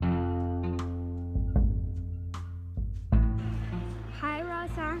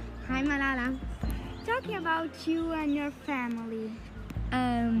Hi Malala. Talking about you and your family.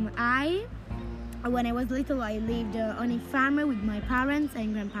 When I was little, I lived on a farm with my parents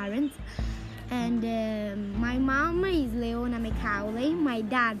and grandparents. And my mom is Leona Macaulay. My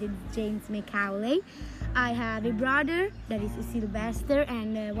dad is James Macaulay. I have a brother that is Sylvester,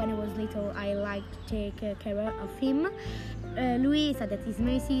 and when I was little, I liked to take care of him. Luisa, that is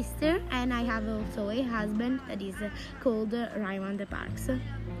my sister, and I have also a husband that is called Raymond Parks.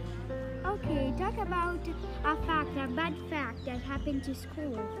 Okay, talk about a bad fact that happened to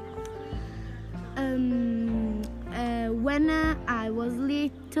school. When I was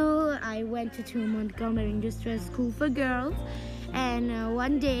little, I went to Montgomery Industrial School for Girls, and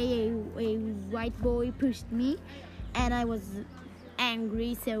one day a white boy pushed me, and I was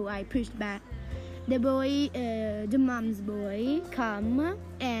angry, so I pushed back. The boy, the mom's boy, come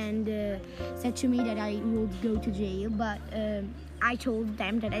and said to me that I would go to jail, but I told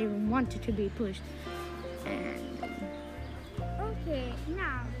them that I didn't want to be pushed. Okay,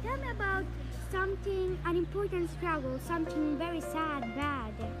 now tell me about an important struggle, something very sad,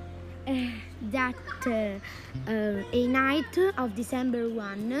 bad. That a night of December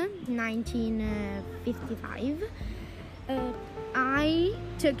 1, 1955, I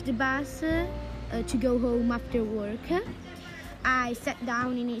took the bus to go home after work. I sat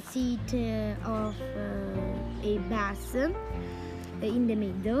down in a seat of a bus in the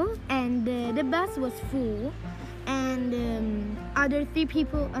middle, and the bus was full, and other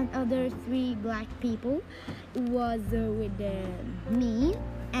three black people was with me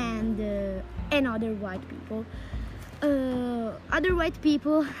and other white people. Other white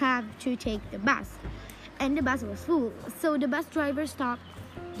people have to take the bus, and the bus was full, so the bus driver stopped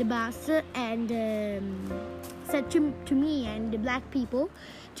the bus and said to me and the black people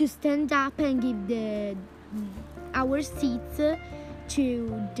to stand up and give our seats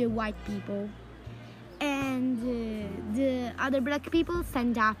to the white people, and the other black people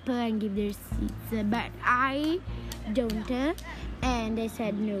stand up and give their seats, but I don't, and they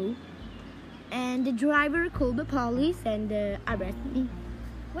said no, and the driver called the police and arrested me.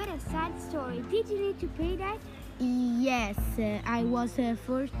 What a sad story. Did you need to pay that? Yes, I was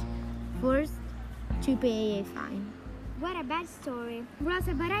forced to pay a fine. What a bad story.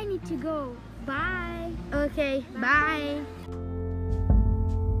 Rosa, but I need to go. Bye. Okay, bye.